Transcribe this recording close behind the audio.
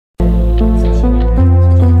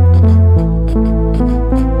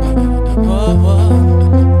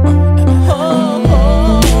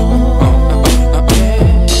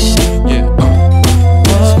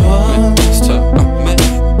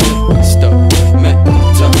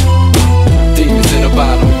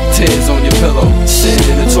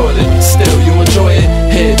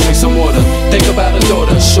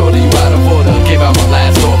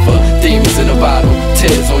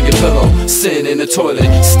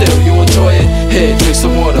toilet, still you enjoy it. Here, drink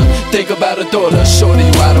some water, think about a daughter. Shorty,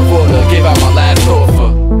 you out of order, gave out my last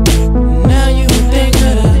offer. Now you think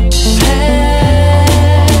of the past,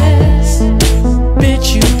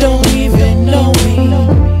 bitch, you don't even know me.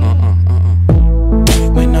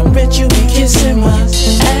 When I'm rich, you be kissing my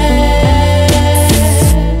ass.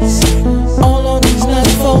 All on these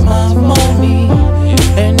nuts for my mommy.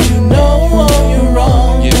 And you know you're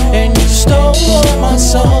wrong, and you stole all my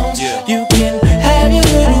songs. You can have your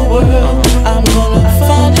little world, I'm gonna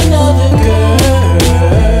find another girl.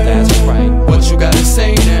 That's right. What you gotta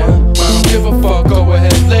say now? I don't give a fuck, go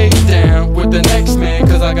ahead, lay down with the next man,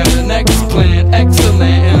 cause I got the next plan, excellent,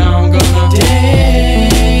 and I'm gonna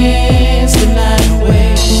dance the night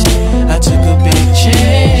away. I took a big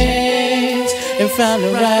chance and found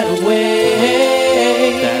it right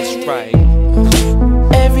away. That's right.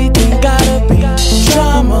 Everything gotta be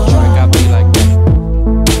drama. Gotta be like that.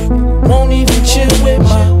 Won't even chill with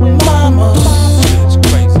my mama. It's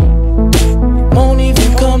crazy. Won't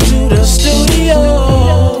even come to the studio.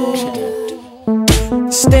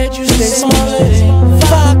 Instead you stay smaller than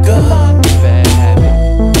vodka. Bad habit.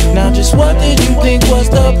 Now just what did you think was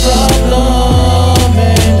the problem?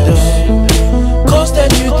 And the cost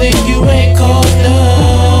that you think you ain't caused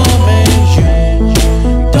them. And you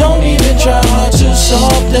don't even try hard to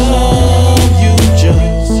solve them. You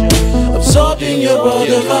just absorbed in your world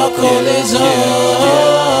of alcoholism.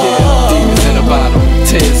 Demons in a bottle,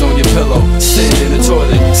 tears on your pillow, sit in the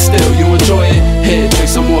toilet, still you enjoy it. Here, drink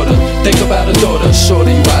some water, think about a daughter.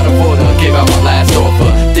 Shorty, you out of order, gave out my last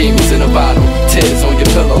offer. Demons in a bottle, tears on your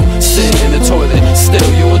pillow, sit in the toilet, still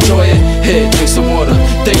you enjoy it. Here, drink some water,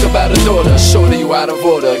 think about a daughter. Shorty, you out of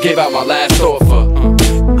order, gave out my last offer.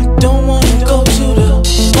 I don't wanna go to the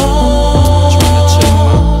bar.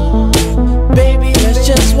 Baby, let's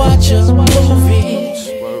just watch a movie.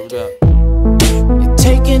 Word up. You're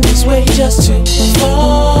taking this way just too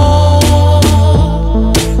far.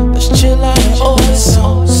 Let's chill out and order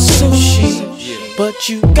some sushi. But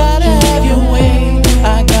you gotta have your way.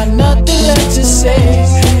 I got nothing left to say.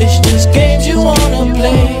 It's just games you wanna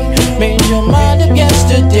play. Made your mind up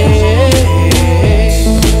yesterday.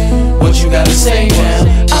 What you gotta say now?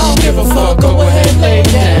 I don't give a fuck, go ahead, lay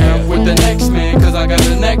down with the next man, cause I got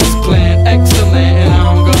the next plan, excellent, and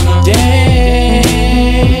I'm gonna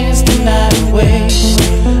dance the night away.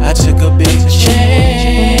 I took a big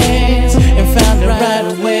chance and found it right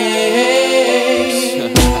away.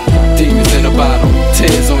 Demons in a bottle,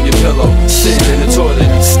 tears on your pillow, sitting in the toilet,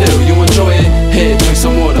 still you enjoy it. Here, drink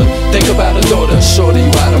some water, think about a daughter. Shorty,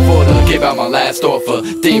 you out of order, gave out my last offer.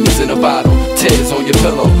 Demons in a bottle, tears on your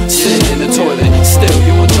pillow, sitting in the toilet, still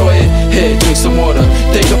you enjoy it. Here, drink some water,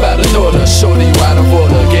 think about a daughter. Shorty, you out of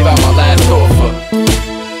order, gave out my last offer.